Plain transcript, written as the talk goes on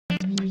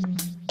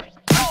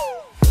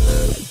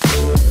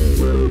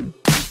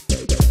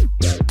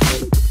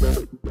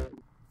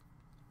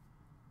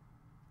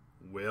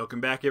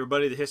Welcome back,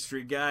 everybody. The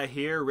History Guy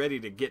here, ready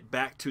to get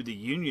back to the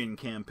Union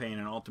Campaign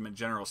and Ultimate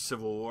General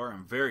Civil War.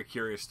 I'm very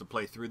curious to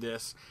play through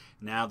this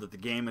now that the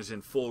game is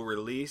in full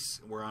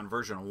release. We're on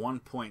version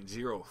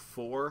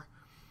 1.04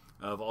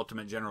 of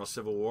Ultimate General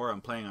Civil War.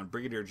 I'm playing on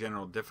Brigadier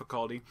General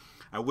difficulty.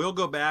 I will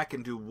go back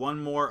and do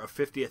one more, a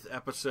 50th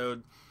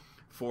episode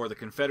for the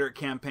Confederate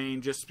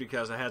campaign, just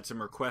because I had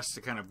some requests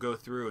to kind of go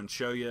through and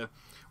show you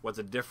what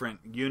the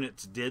different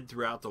units did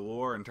throughout the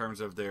war in terms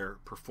of their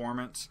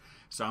performance.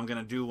 So I'm going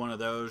to do one of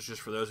those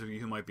just for those of you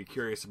who might be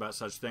curious about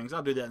such things.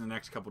 I'll do that in the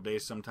next couple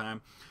days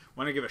sometime. I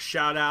want to give a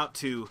shout out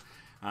to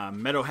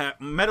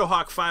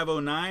Meadowhawk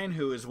 509,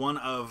 who is one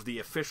of the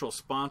official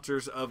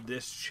sponsors of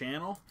this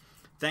channel.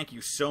 Thank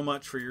you so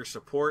much for your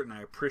support, and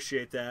I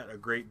appreciate that a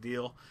great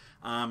deal.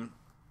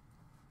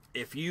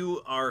 If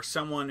you are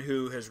someone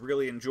who has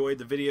really enjoyed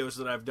the videos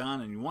that I've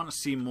done and you want to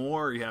see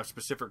more, or you have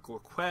specific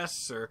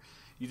requests, or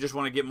you just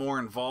want to get more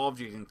involved,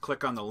 you can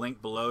click on the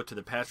link below to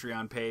the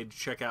Patreon page.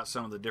 Check out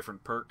some of the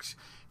different perks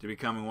to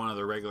becoming one of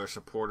the regular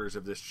supporters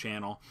of this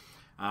channel.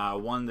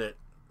 One that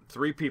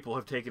 3 people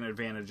have taken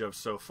advantage of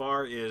so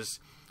far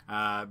is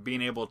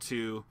being able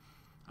to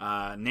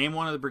name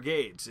one of the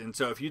brigades. And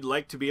so if you'd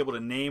like to be able to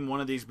name one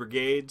of these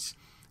brigades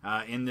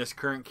in this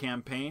current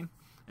campaign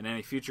and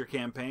any future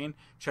campaign,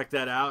 check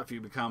that out. If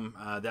you become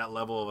that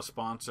level of a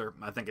sponsor,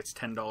 I think it's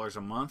 $10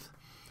 a month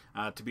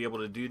to be able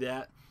to do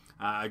that.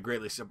 I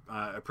greatly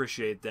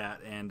appreciate that,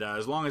 and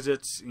as long as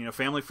it's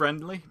family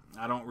friendly,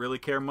 I don't really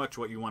care much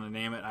what you want to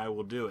name it. I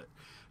will do it.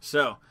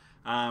 So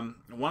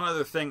one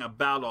other thing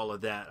about all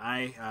of that,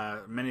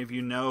 many of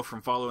you know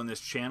from following this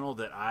channel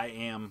that I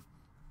am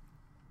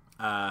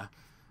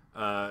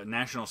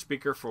national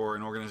speaker for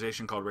an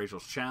organization called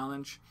Rachel's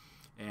Challenge.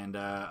 And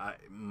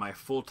my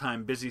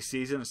full-time busy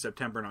season is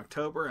September and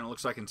October, and it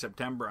looks like in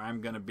September I'm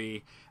going to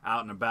be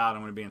out and about.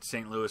 I'm going to be in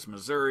St. Louis,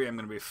 Missouri. I'm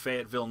going to be in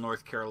Fayetteville,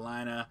 North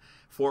Carolina,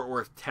 Fort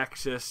Worth,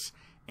 Texas,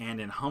 and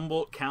in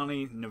Humboldt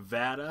County,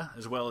 Nevada,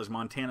 as well as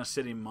Montana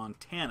City,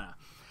 Montana.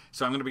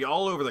 So I'm going to be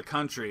all over the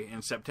country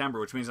in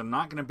September, which means I'm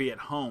not going to be at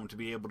home to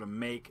be able to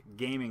make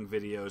gaming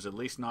videos, at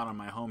least not on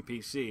my home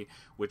PC,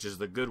 which is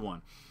the good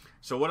one.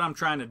 So what I'm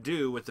trying to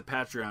do with the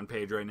Patreon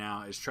page right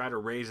now is try to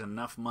raise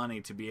enough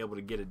money to be able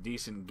to get a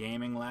decent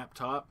gaming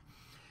laptop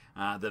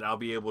that I'll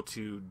be able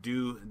to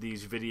do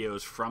these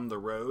videos from the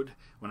road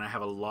when I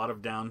have a lot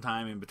of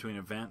downtime in between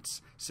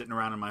events, sitting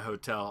around in my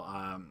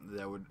hotel.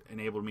 That would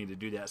enable me to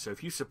do that. So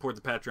if you support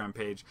the Patreon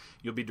page,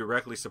 you'll be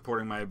directly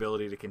supporting my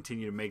ability to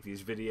continue to make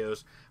these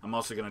videos. I'm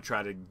also going to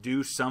try to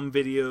do some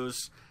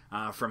videos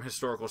from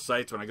historical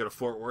sites. When I go to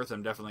Fort Worth,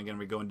 I'm definitely going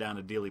to be going down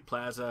to Dealey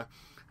Plaza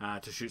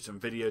to shoot some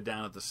video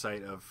down at the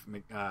site of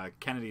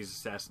Kennedy's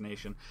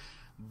assassination.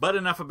 But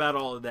enough about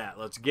all of that.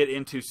 Let's get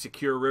into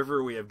Secure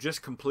River. We have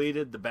just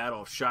completed the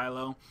Battle of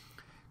Shiloh.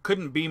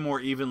 Couldn't be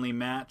more evenly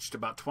matched.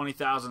 About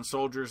 20,000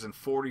 soldiers and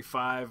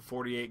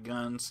 48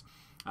 guns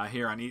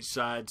here on each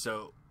side.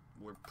 So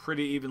we're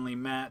pretty evenly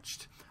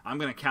matched. I'm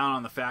going to count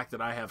on the fact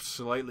that I have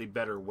slightly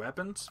better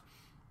weapons.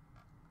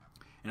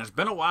 And it's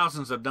been a while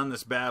since I've done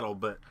this battle,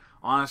 but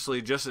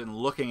honestly, just in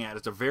looking at it,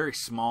 it's a very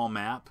small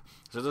map.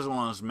 So this is one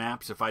of those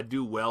maps, if I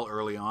do well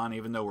early on,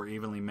 even though we're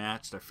evenly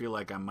matched, I feel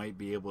like I might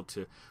be able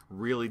to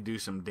really do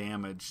some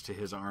damage to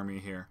his army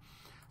here.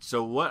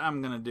 So what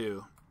I'm going to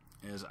do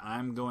is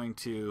I'm going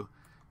to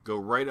go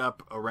right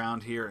up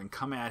around here and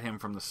come at him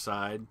from the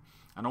side.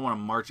 I don't want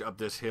to march up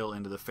this hill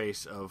into the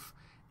face of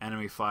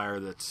enemy fire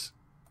that's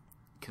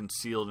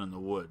concealed in the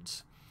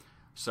woods.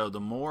 So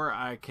the more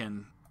I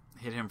can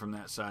hit him from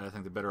that side, I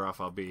think the better off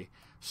I'll be.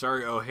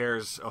 Sorry,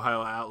 O'Hare's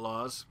Ohio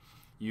Outlaws.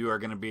 You are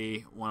going to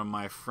be one of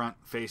my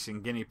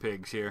front-facing guinea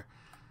pigs here.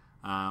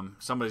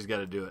 Somebody's got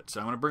to do it. So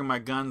I'm going to bring my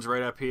guns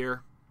right up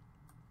here.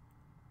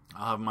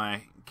 I'll have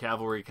my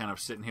cavalry kind of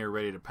sitting here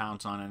ready to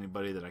pounce on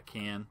anybody that I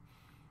can.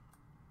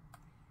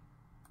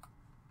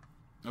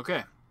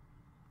 Okay.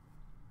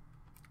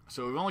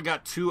 So we've only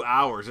got 2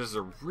 hours. This is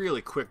a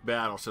really quick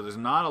battle, so there's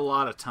not a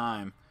lot of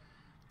time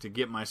to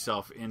get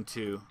myself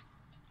into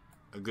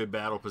a good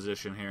battle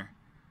position here.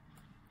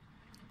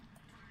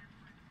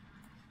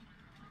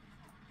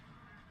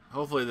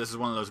 Hopefully this is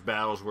one of those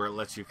battles where it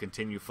lets you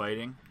continue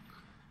fighting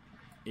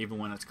even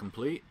when it's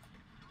complete,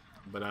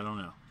 but I don't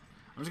know.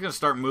 I'm just going to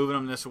start moving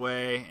them this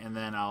way, and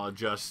then I'll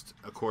adjust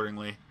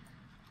accordingly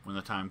when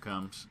the time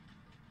comes.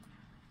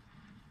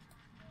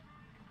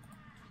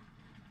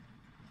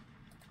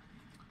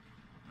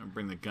 I'll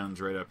bring the guns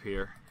right up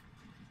here.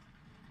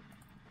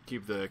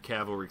 Keep the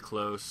cavalry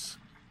close.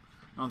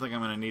 I don't think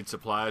I'm going to need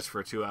supplies for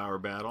a 2-hour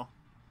battle.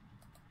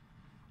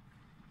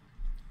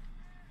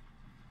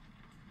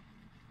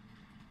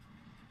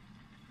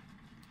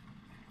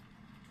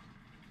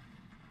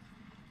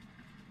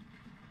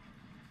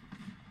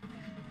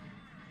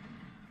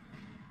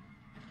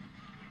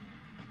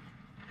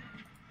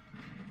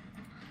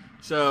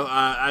 So,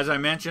 as I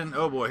mentioned,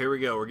 oh boy, here we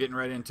go. We're getting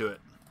right into it.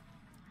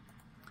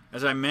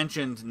 As I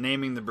mentioned,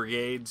 naming the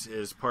brigades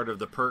is part of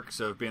the perks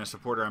of being a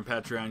supporter on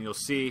Patreon. You'll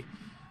see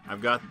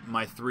I've got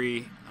my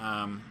 3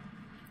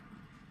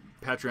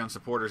 Patreon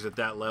supporters at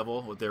that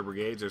level with their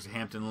brigades. There's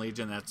Hampton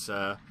Legion, that's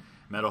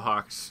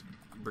Meadowhawks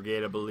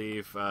Brigade, I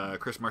believe.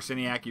 Chris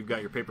Marciniak, you've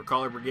got your Paper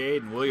Collar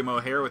Brigade, and William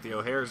O'Hare with the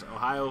O'Hare's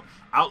Ohio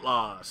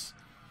Outlaws,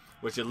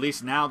 which at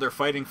least now they're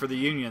fighting for the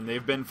Union.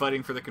 They've been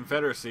fighting for the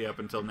Confederacy up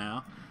until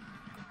now.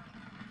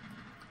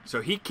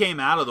 So he came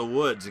out of the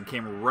woods and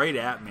came right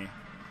at me.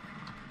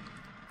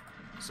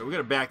 So we got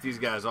to back these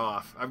guys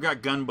off. I've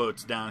got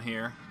gunboats down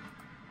here.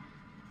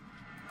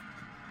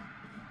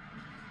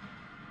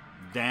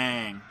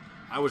 Dang.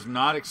 I was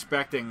not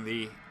expecting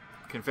the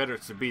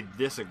Confederates to be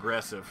this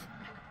aggressive.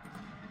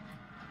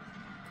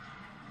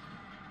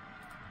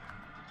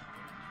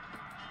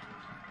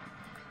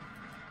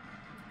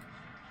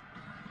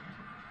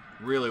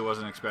 Really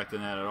wasn't expecting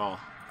that at all.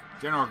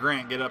 General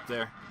Grant, get up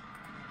there.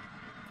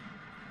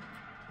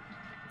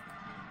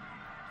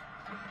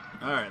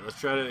 Alright, let's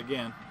try it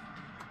again.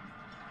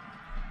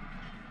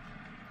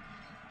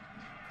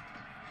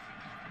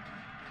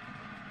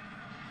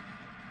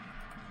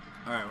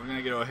 Alright, we're going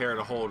to get O'Hare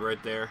to hold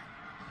right there.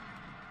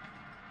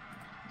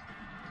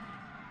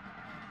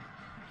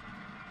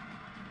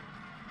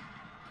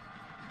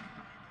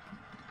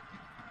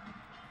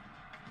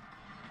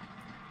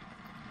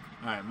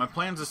 Alright, my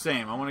plan's the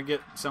same. I want to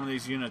get some of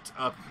these units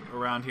up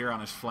around here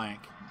on his flank.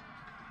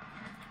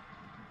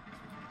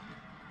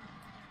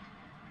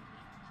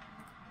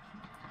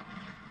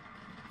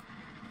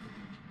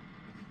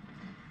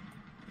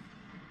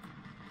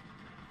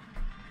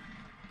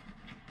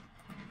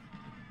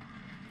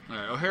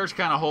 Alright, O'Hare's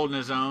kind of holding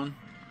his own.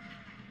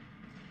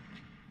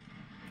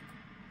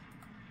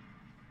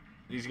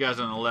 These guys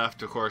on the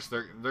left, of course,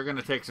 they're going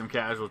to take some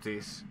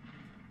casualties.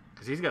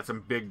 Because he's got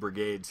some big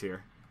brigades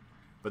here.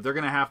 But they're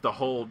going to have to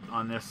hold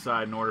on this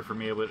side in order for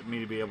me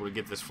to be able to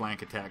get this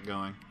flank attack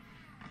going.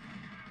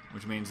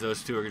 Which means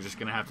those two are just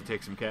going to have to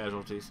take some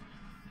casualties.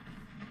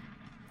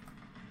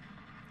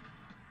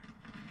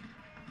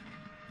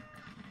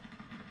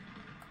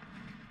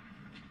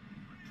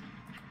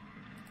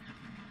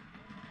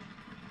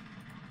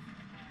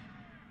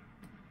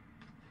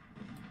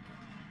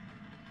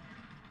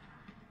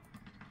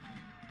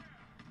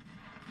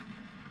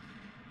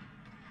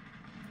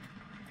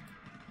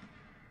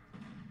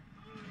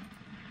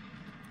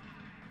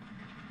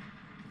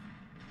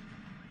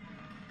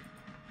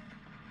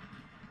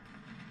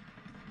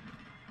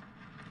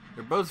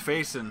 They're both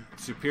facing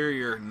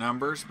superior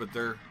numbers, but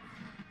they're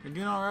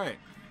doing all right.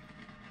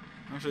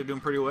 Actually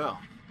doing pretty well.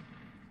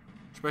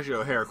 Especially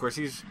O'Hare. Of course,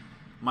 he's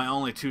my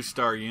only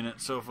 2-star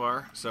unit so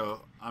far,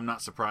 so I'm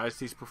not surprised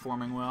he's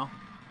performing well.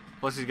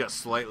 Plus, he's got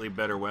slightly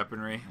better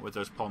weaponry with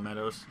those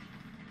palmettos.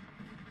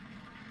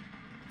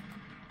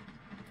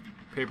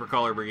 Paper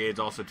Collar Brigade's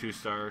also 2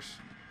 stars.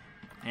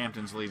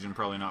 Hampton's Legion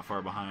probably not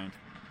far behind.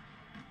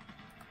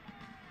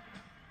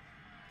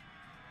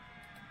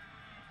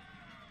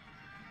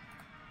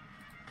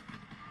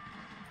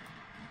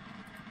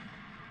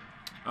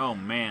 Oh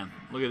man,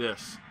 look at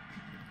this.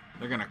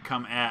 They're going to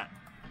come at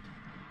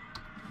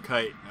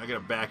Kite. I got to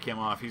back him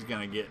off. He's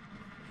going to get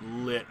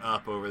lit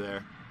up over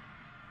there.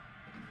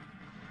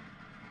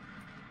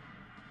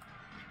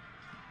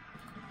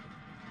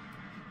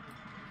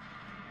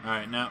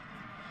 Alright, now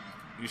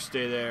you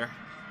stay there.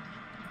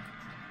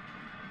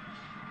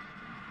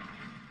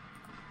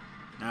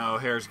 Now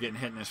O'Hare's getting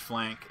hit in his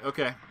flank.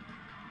 Okay.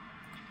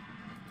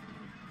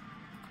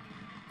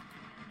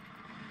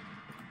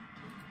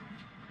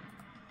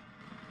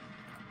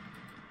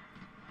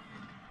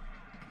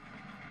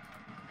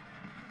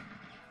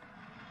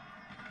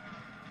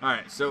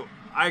 Alright, so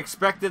I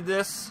expected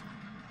this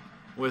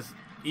with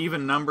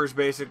even numbers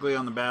basically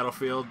on the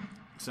battlefield.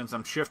 Since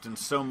I'm shifting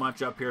so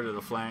much up here to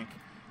the flank,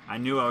 I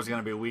knew I was going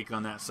to be weak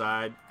on that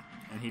side,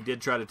 and he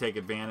did try to take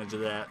advantage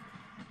of that.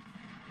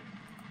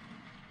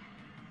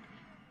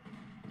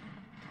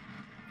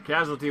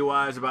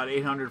 Casualty-wise, about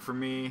 800 for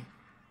me,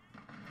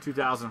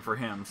 2,000 for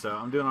him, so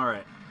I'm doing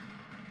alright.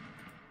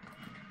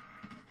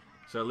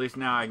 So at least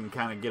now I can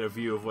kind of get a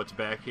view of what's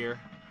back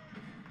here.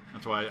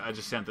 That's why I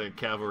just sent the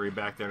cavalry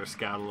back there to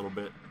scout a little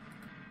bit.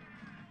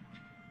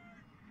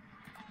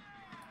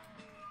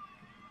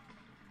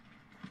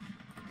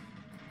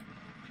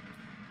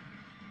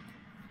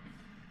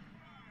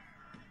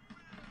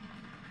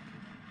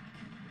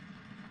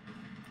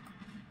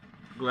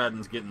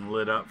 Gladden's getting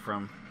lit up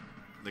from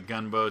the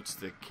gunboats,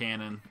 the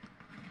cannon.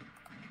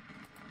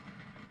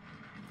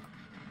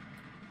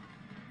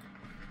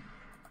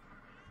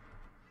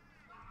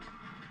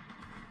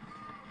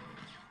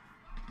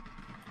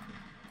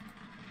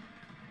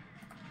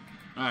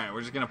 Alright,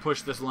 we're just going to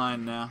push this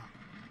line now.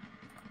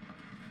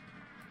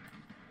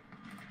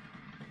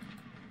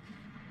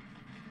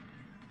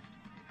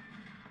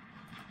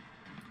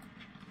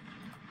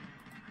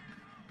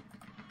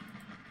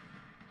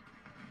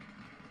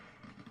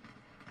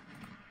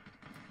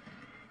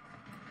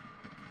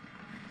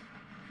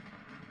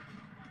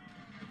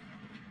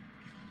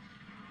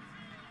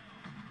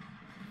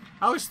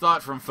 I always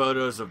thought from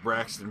photos of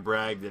Braxton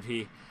Bragg that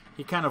he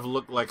kind of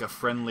looked like a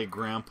friendly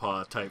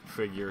grandpa type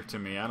figure to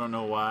me. I don't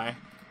know why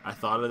I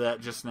thought of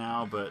that just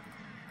now, but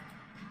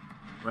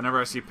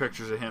Whenever I see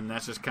pictures of him,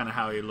 that's just kind of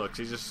how he looks.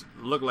 He just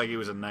looked like he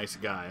was a nice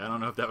guy. I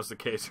don't know if that was the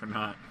case or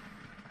not.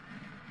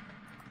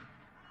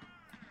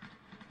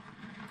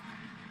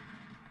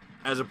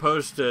 As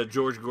opposed to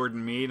George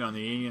Gordon Meade on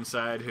the Union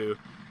side, who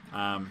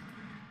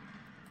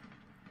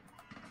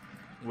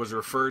was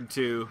referred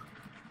to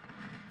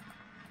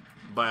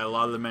by a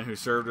lot of the men who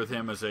served with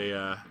him as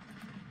a,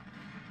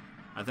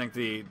 I think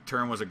the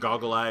term was a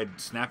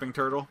goggle-eyed snapping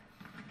turtle.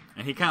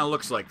 And he kind of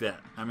looks like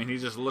that. I mean, he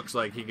just looks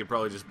like he could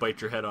probably just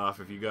bite your head off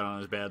if you got on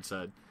his bad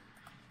side.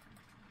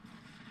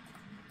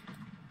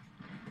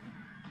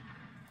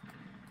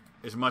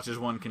 As much as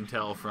one can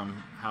tell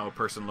from how a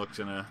person looks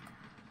in a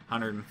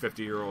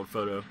 150-year-old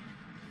photo.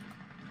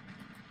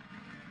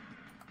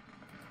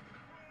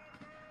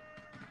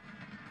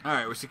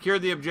 Alright, we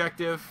secured the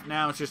objective.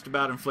 Now it's just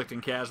about inflicting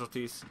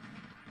casualties.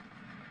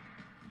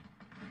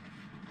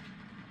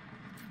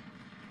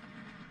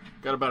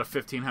 Got about a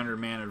 1,500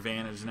 man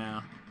advantage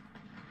now.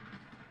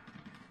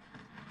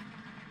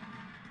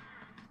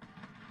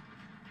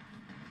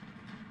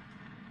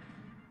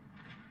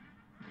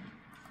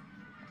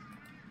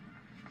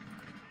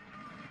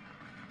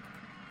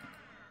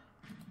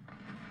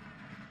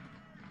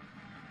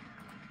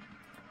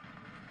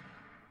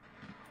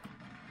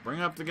 Bring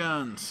up the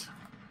guns.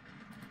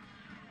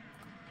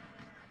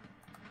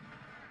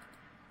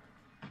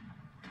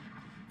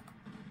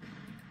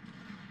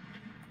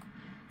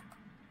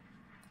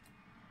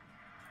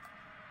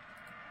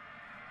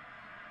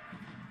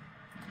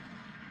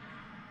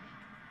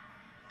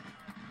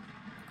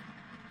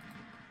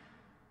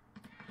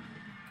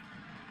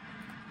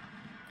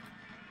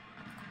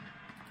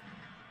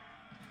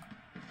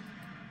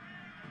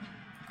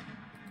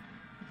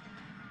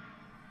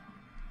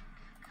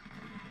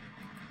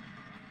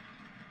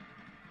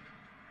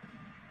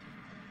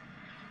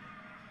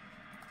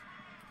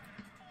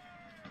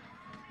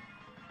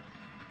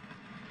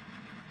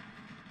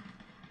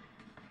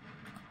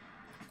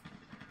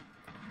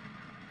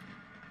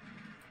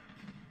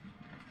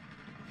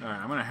 Alright,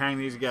 I'm going to hang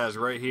these guys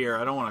right here.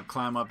 I don't want to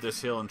climb up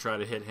this hill and try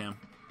to hit him.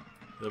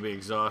 They'll be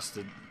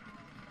exhausted.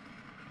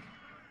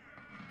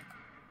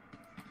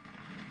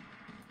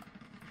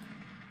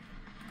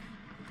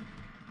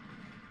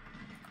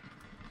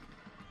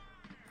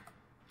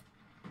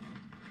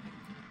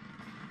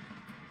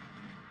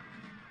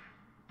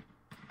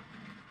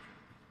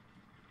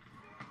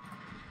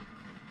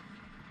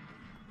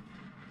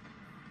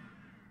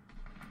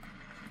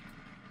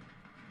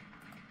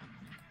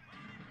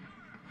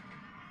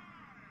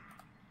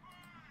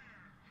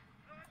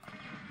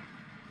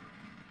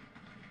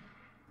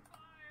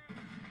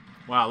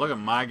 Wow, look at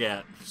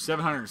Magat.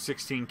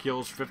 716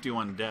 kills,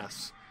 51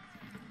 deaths.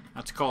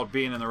 That's called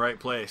being in the right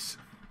place.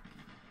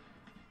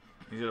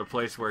 He's at a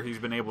place where he's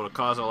been able to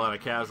cause a lot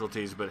of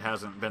casualties, but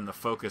hasn't been the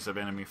focus of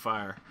enemy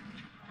fire.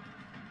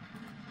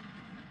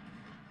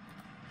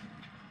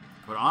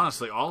 But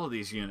honestly, all of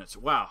these units,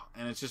 wow.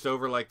 And it's just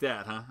over like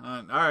that, huh?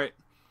 Alright.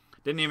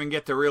 Didn't even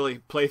get to really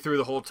play through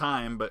the whole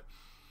time, but...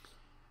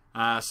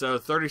 so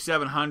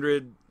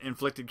 3,700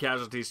 inflicted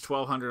casualties,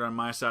 1,200 on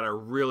my side. I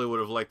really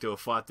would have liked to have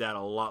fought that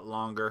a lot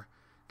longer,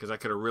 because I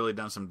could have really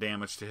done some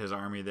damage to his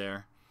army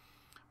there.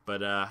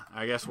 But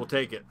I guess we'll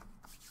take it.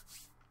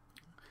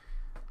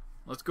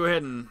 Let's go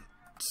ahead and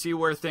see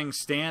where things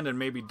stand and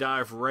maybe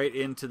dive right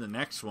into the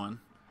next one.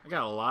 I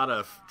got a lot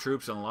of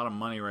troops and a lot of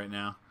money right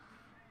now.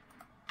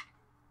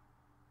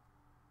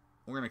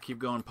 We're going to keep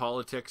going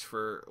politics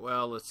for,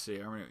 well, let's see.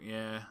 Army,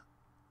 yeah.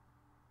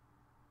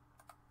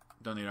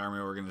 Don't need army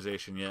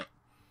organization yet.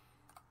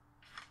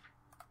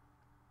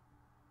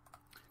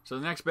 So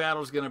the next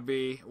battle is going to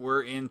be,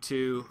 we're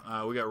into,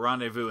 we got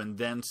Rendezvous and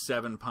then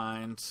 7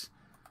 Pines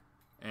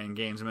and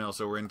Gaines Mill.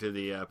 So we're into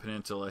the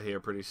peninsula here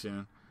pretty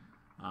soon.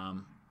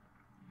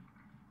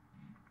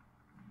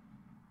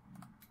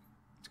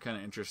 It's kind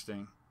of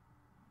interesting.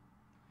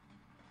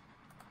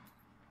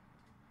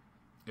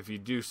 If you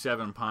do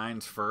 7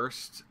 Pines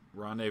first,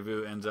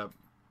 Rendezvous ends up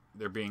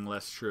there being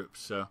less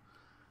troops. So,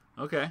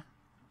 okay.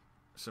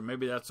 So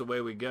maybe that's the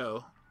way we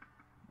go.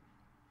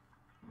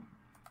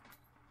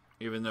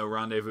 Even though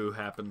Rendezvous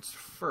happens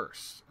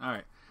first.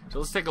 Alright, so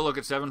let's take a look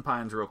at 7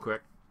 Pines real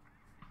quick.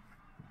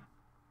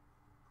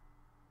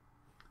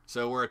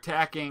 So we're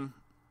attacking,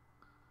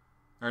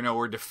 or no,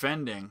 we're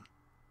defending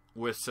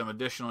with some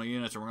additional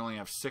units, and we're only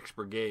have 6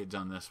 brigades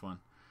on this one.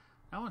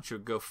 That one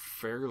should go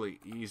fairly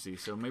easy,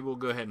 so maybe we'll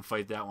go ahead and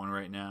fight that one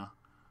right now.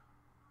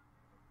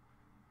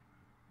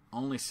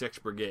 Only 6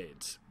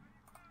 brigades.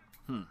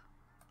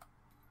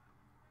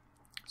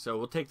 So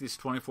we'll take these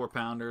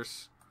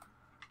 24-pounders.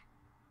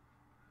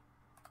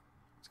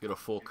 Let's get a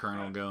full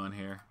colonel going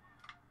here.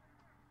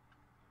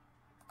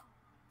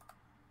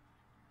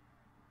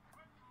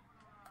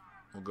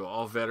 We'll go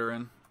all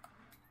veteran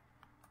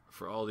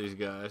for all these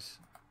guys.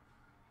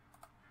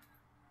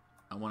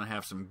 I want to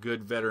have some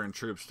good veteran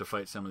troops to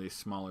fight some of these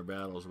smaller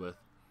battles with.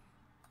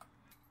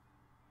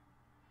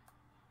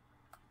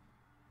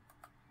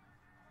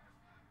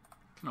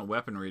 What kind of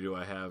weaponry do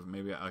I have?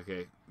 Maybe,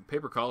 okay.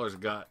 Paper Collars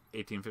got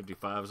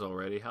 1855s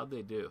already. How'd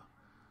they do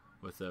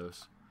with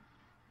those?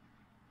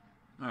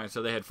 Alright,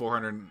 so they had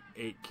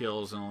 408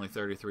 kills and only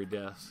 33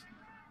 deaths.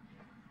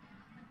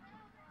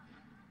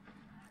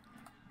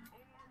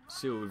 Let's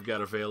see what we've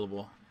got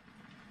available.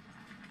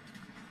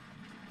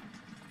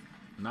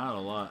 Not a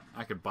lot.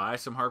 I could buy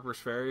some Harper's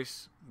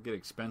Ferries. Get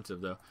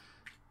expensive, though.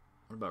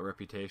 What about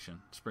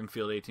reputation?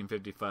 Springfield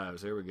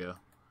 1855s. There we go.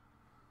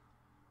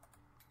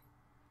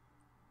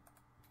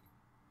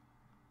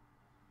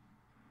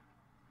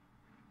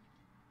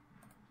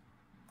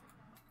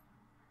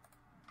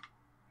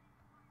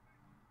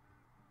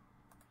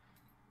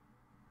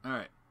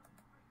 Alright.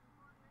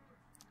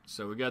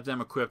 So we got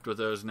them equipped with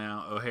those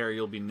now. O'Hare,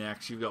 you'll be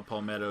next. You've got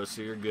Palmetto,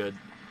 so you're good.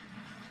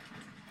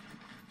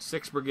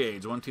 6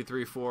 brigades. 1, 2,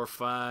 3, 4,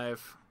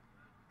 5.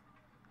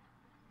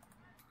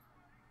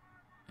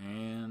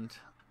 And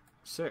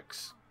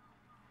 6.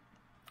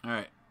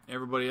 Alright.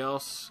 Everybody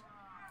else.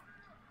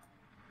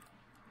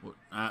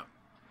 Gotta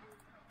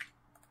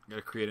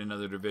create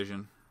another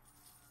division.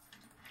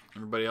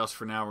 Everybody else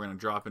for now, we're going to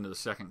drop into the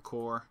 2nd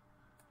Corps.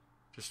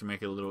 Just to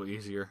make it a little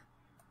easier.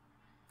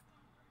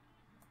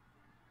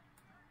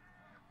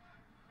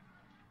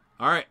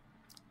 Alright,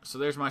 so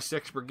there's my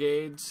 6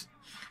 brigades,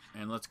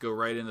 and let's go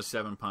right into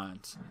 7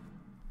 Pines.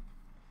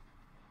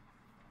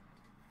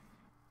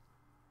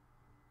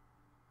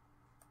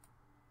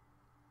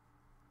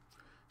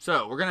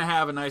 So, we're going to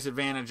have a nice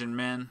advantage in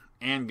men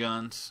and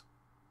guns,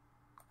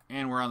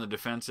 and we're on the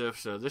defensive,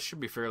 so this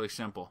should be fairly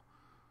simple.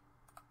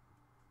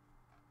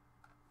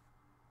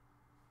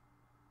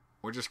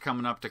 We're just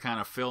coming up to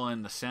kind of fill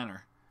in the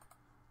center.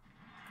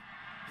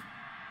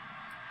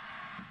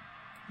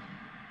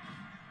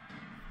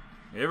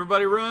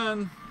 Everybody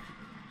run!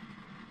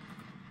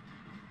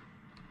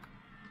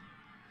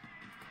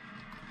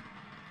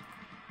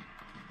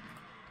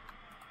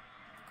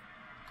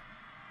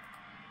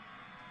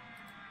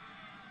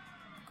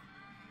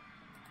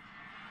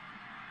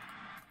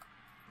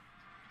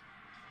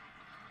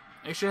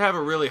 They should have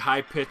a really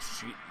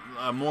high-pitched,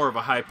 more of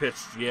a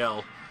high-pitched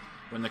yell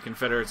when the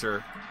Confederates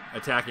are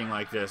attacking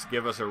like this.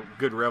 Give us a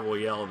good rebel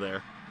yell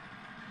there.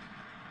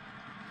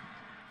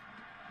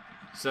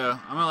 So,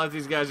 I'm going to let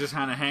these guys just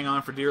kind of hang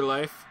on for dear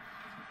life,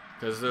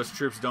 because those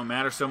troops don't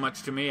matter so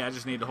much to me. I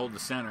just need to hold the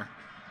center.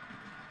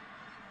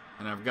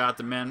 And I've got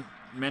the men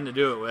to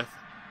do it with.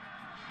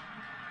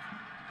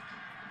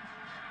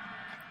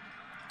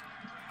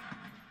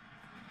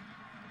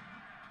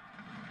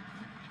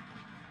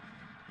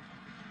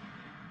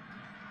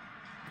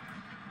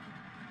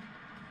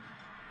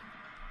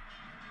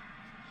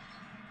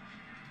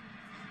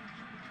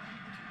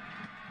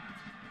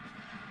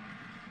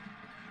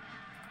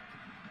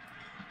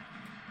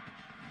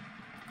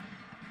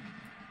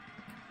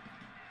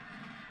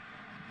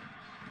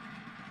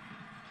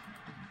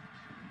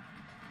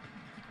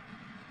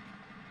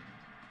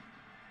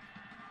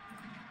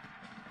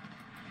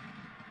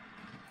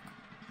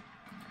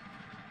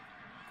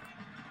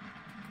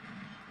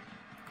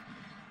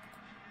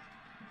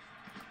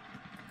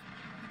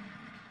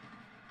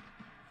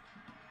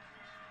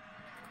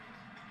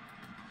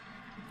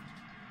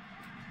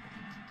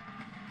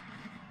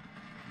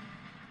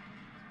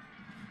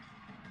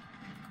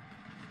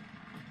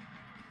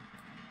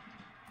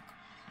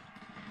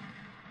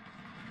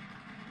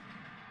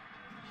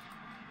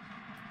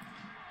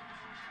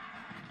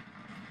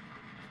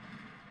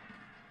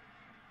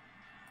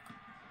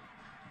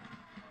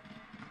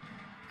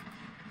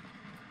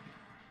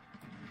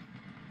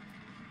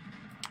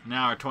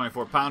 Now our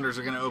 24-pounders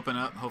are going to open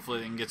up. Hopefully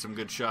they can get some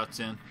good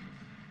shots in.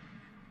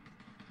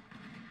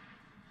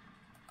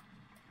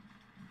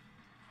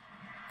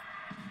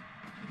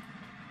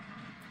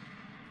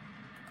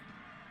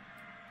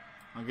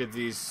 I'll get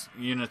these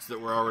units that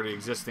were already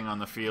existing on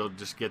the field,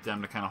 just get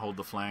them to kind of hold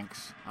the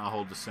flanks. I'll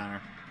hold the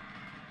center.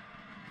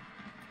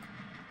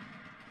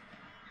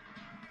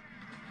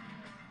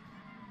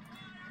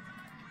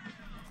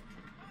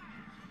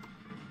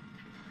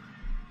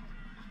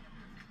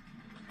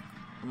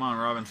 Come on,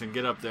 Robinson,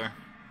 get up there.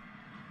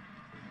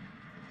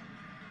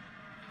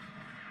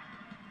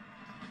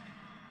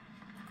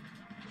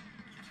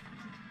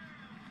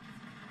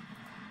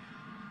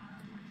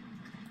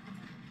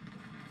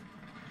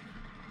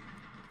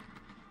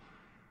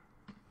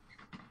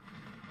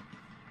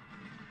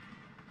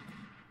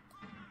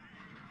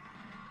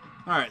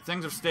 All right,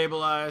 things have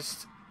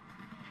stabilized.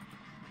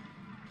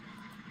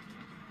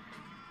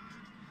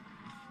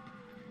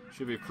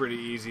 Should be pretty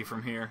easy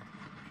from here.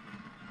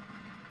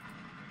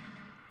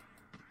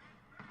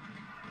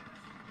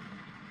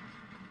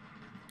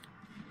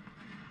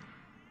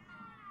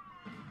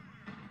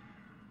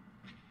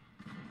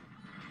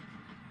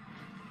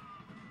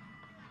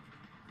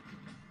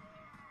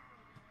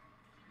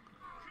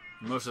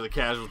 Most of the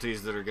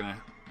casualties that are going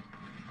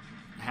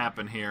to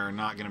happen here are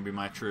not going to be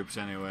my troops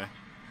anyway.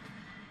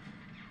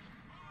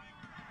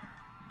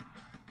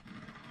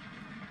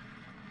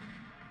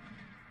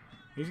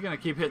 He's going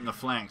to keep hitting the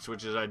flanks,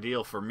 which is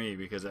ideal for me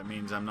because that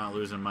means I'm not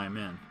losing my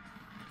men.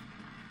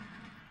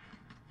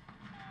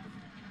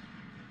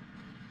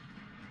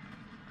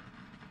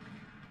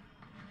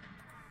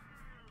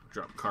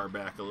 Drop car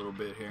back a little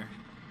bit here.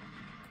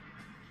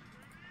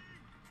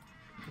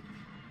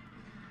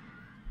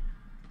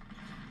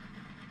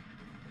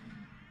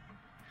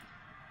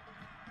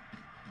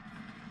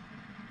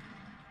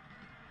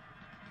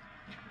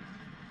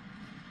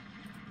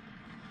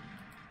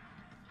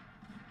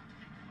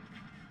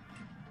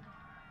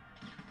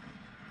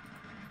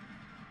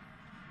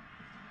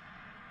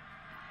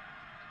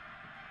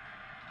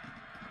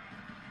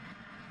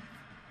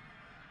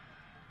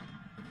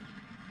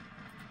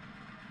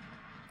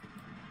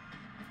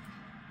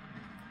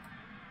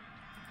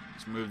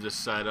 Let's move this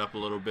side up a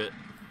little bit.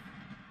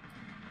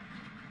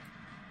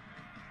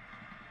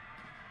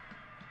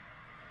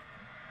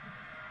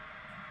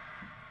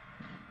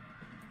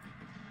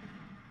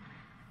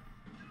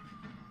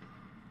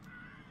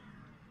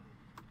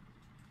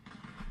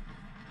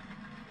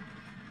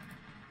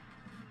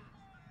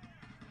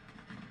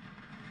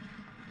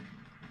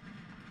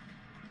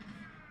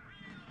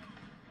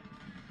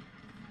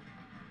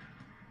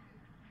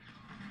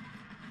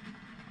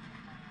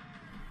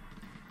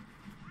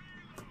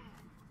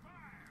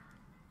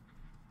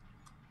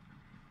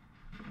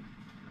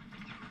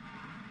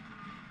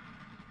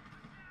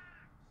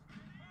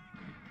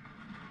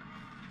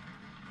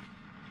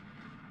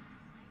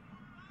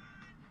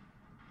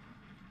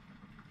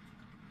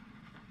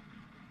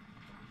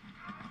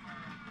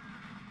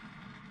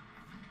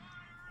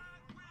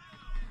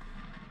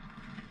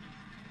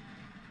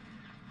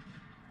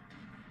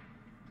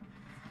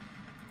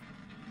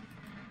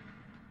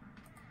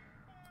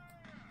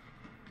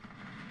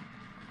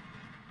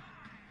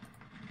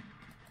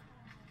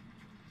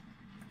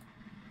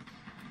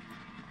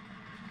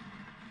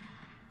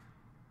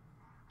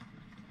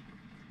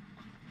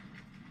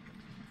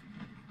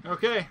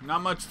 Okay,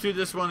 not much to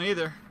this one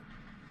either.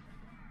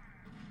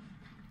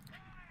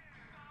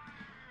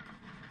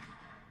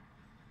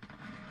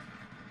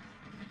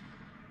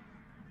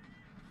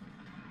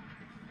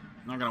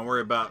 I'm not going to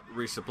worry about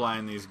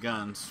resupplying these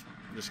guns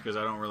just because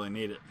I don't really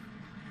need it.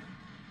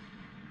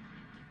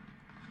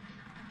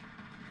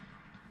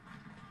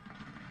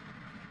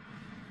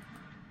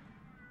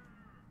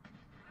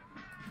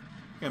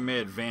 I may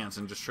advance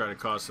and just try to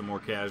cause some more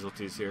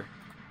casualties here.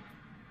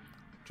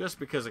 Just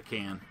because I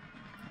can.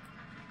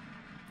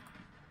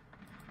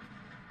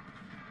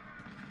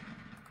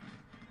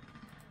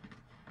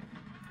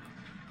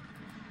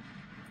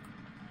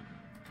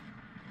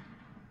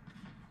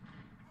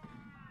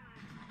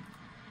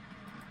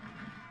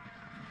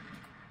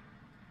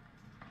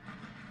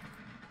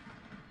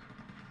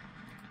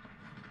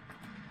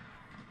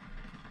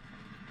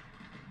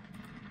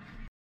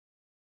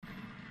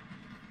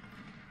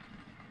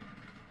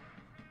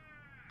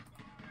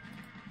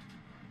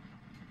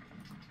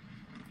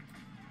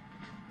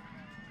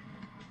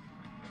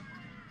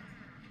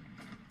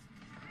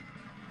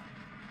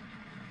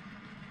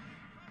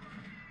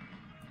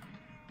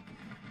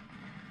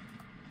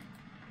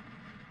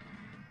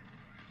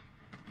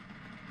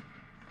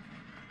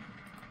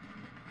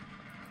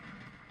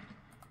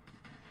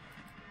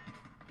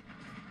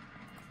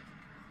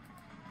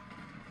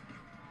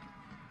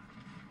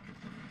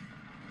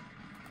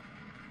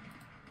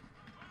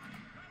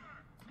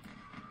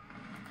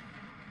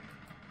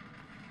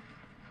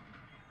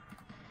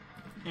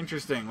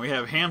 Interesting. We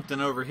have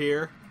Hampton over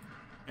here,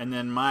 and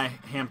then my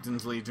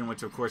Hampton's Legion,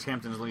 which of course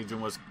Hampton's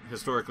Legion was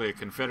historically a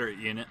Confederate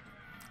unit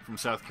from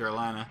South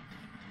Carolina.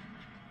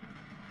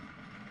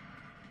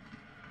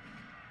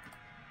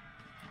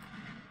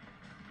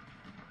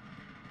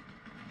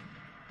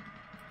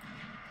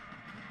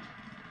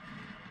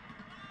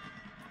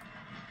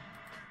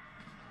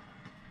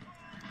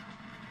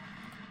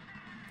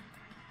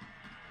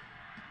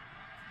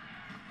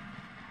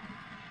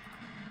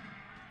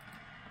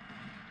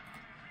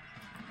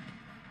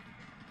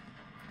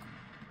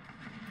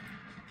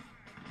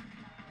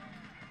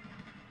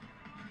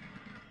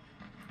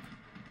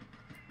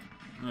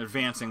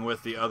 Advancing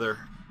with the other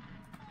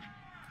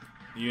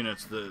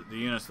units, the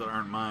units that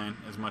aren't mine,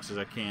 as much as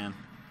I can.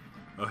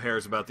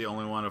 O'Hare's about the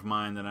only one of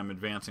mine that I'm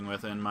advancing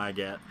with, and my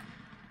GAT.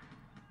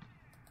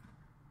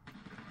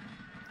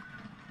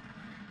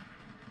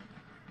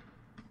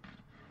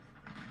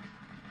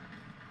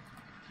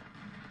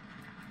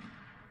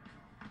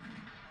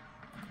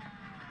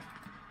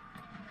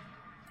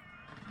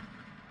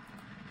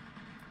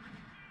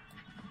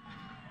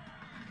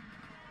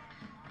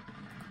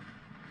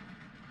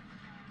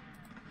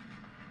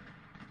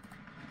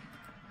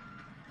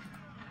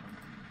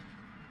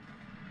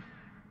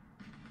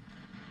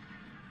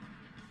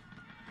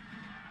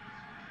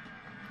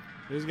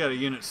 He's got a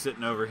unit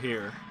sitting over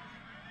here,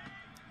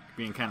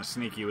 being kind of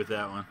sneaky with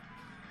that one.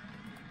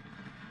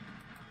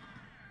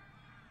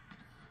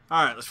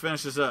 Alright, let's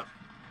finish this up.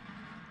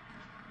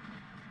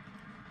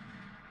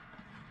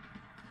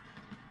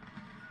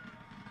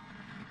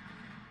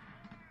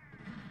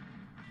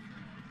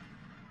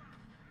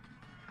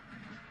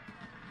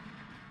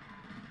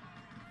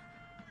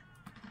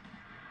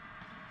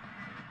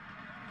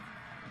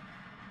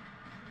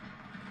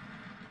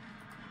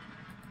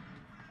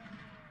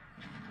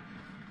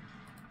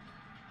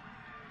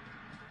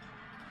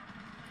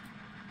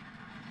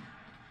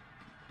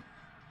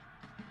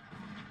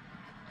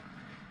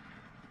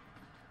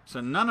 So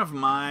none of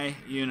my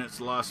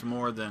units lost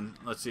more than,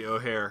 let's see,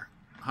 O'Hare,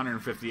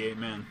 158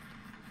 men.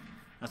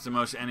 That's the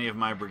most any of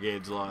my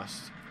brigades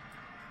lost.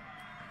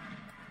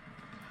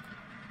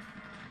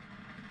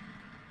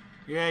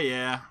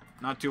 Yeah,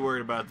 not too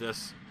worried about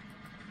this.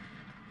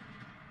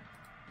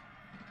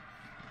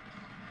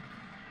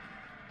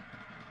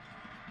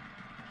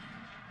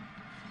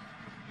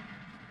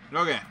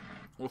 Okay,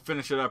 we'll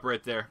finish it up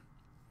right there.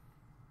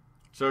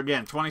 So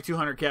again,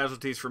 2,200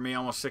 casualties for me,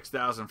 almost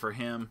 6,000 for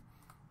him.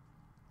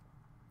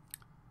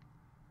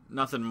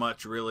 Nothing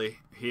much really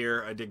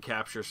here. I did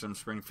capture some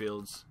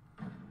Springfields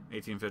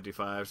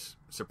 1855s.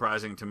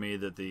 Surprising to me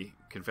that the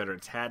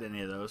Confederates had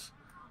any of those.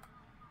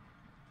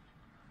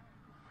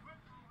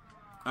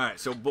 Alright,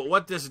 so but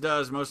what this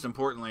does, most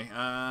importantly,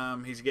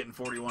 he's getting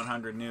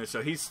 4,100 new,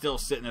 so he's still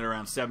sitting at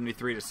around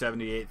 73 to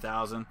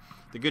 78,000.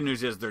 The good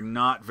news is they're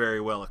not very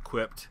well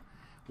equipped,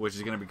 which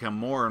is going to become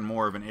more and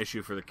more of an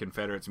issue for the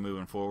Confederates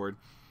moving forward.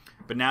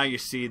 But now you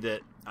see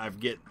that I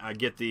get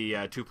the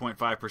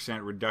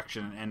 2.5%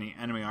 reduction in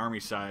enemy army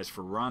size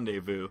for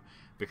Rendezvous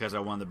because I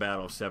won the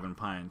Battle of Seven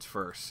Pines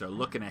first. So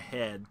looking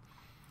ahead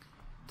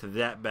to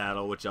that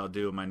battle, which I'll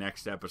do in my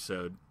next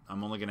episode,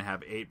 I'm only going to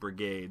have 8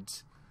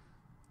 brigades,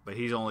 but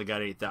he's only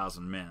got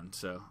 8,000 men.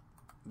 So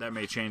that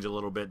may change a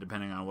little bit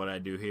depending on what I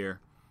do here.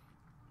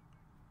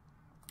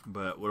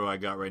 But what do I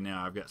got right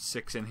now? I've got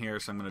 6 in here,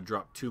 so I'm going to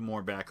drop 2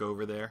 more back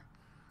over there.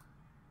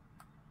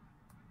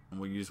 And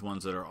we'll use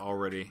ones that are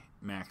already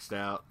maxed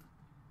out.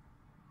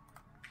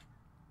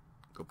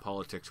 Go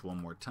politics one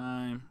more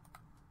time.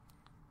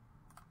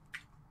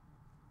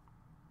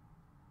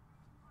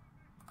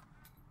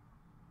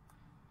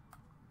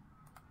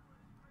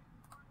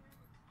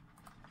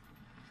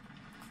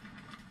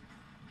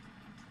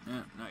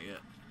 Yeah, not yet.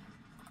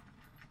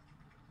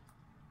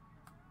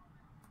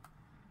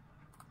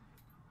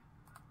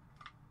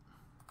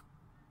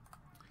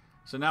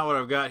 So now what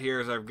I've got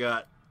here is I've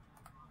got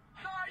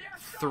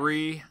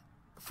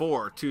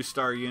 4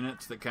 2-star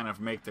units that kind of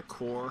make the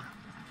core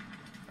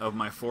of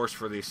my force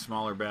for these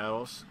smaller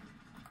battles,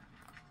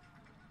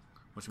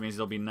 which means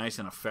they'll be nice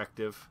and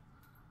effective.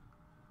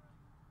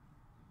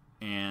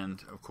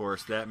 And of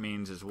course that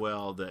means as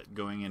well that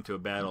going into a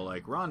battle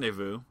like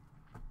Rendezvous,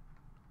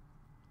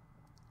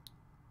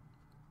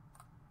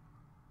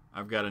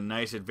 I've got a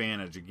nice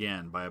advantage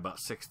again by about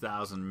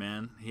 6,000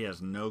 men. He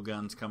has no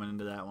guns coming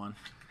into that one,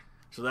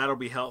 so that'll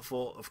be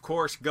helpful. Of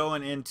course,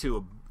 going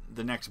into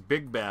the next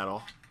big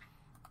battle,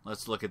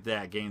 let's look at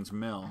that, Gaines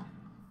Mill,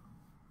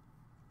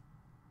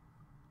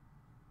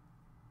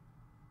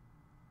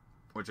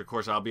 which of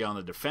course I'll be on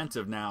the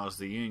defensive now as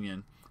the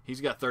Union.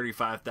 He's got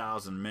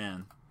 35,000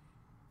 men,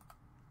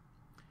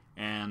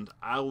 and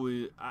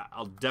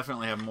I'll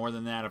definitely have more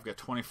than that. I've got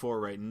 24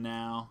 right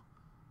now.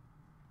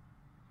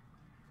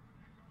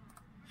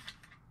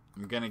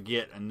 I'm gonna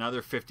get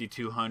another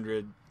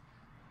 5,200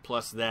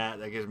 plus that.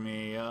 That gives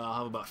me I'll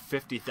have about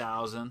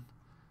 50,000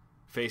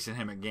 facing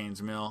him at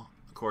Gaines Mill.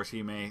 Of course,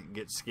 he may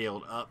get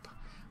scaled up,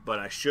 but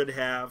I should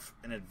have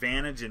an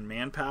advantage in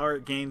manpower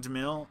at Gaines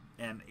Mill.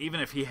 And even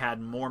if he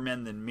had more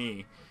men than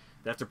me,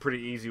 that's a pretty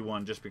easy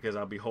one just because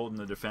I'll be holding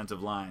the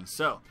defensive line.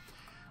 So,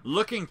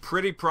 looking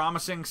pretty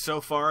promising so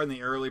far in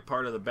the early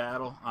part of the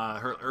battle,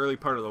 early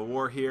part of the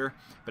war here.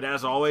 But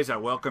as always, I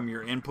welcome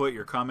your input,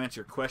 your comments,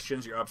 your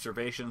questions, your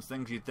observations,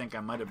 things you think I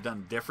might have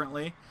done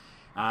differently.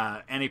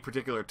 Any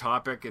particular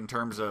topic in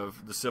terms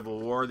of the Civil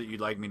War that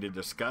you'd like me to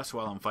discuss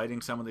while I'm fighting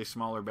some of these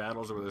smaller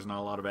battles where there's not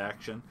a lot of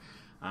action.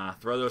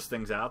 Throw those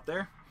things out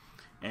there.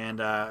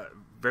 And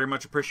very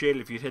much appreciate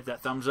it if you'd hit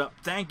that thumbs up.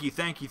 Thank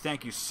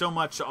you so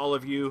much to all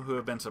of you who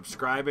have been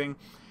subscribing.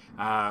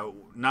 Not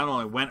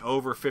only went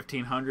over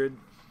 1,500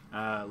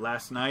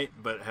 last night,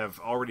 but have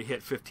already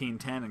hit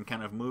 1,510 and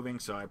kind of moving.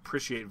 So I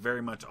appreciate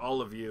very much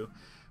all of you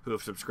who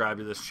have subscribed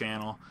to this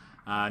channel.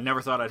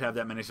 Never thought I'd have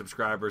that many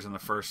subscribers in the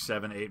first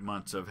 7-8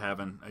 months of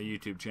having a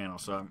YouTube channel.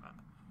 So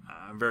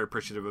I'm very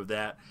appreciative of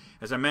that.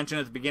 As I mentioned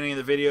at the beginning of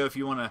the video, if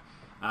you want to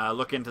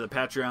look into the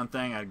Patreon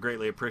thing, I'd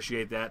greatly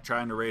appreciate that.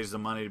 Trying to raise the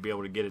money to be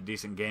able to get a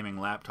decent gaming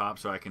laptop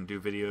so I can do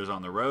videos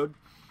on the road.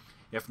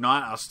 If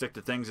not, I'll stick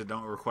to things that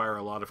don't require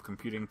a lot of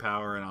computing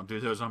power, and I'll do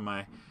those on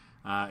my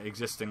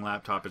existing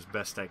laptop as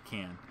best I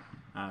can.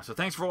 So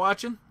thanks for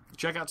watching.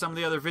 Check out some of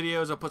the other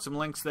videos. I'll put some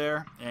links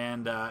there.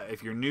 And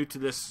if you're new to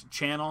this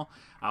channel,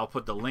 I'll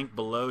put the link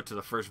below to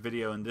the first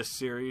video in this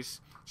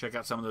series. Check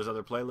out some of those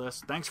other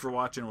playlists. Thanks for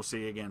watching. We'll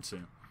see you again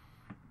soon.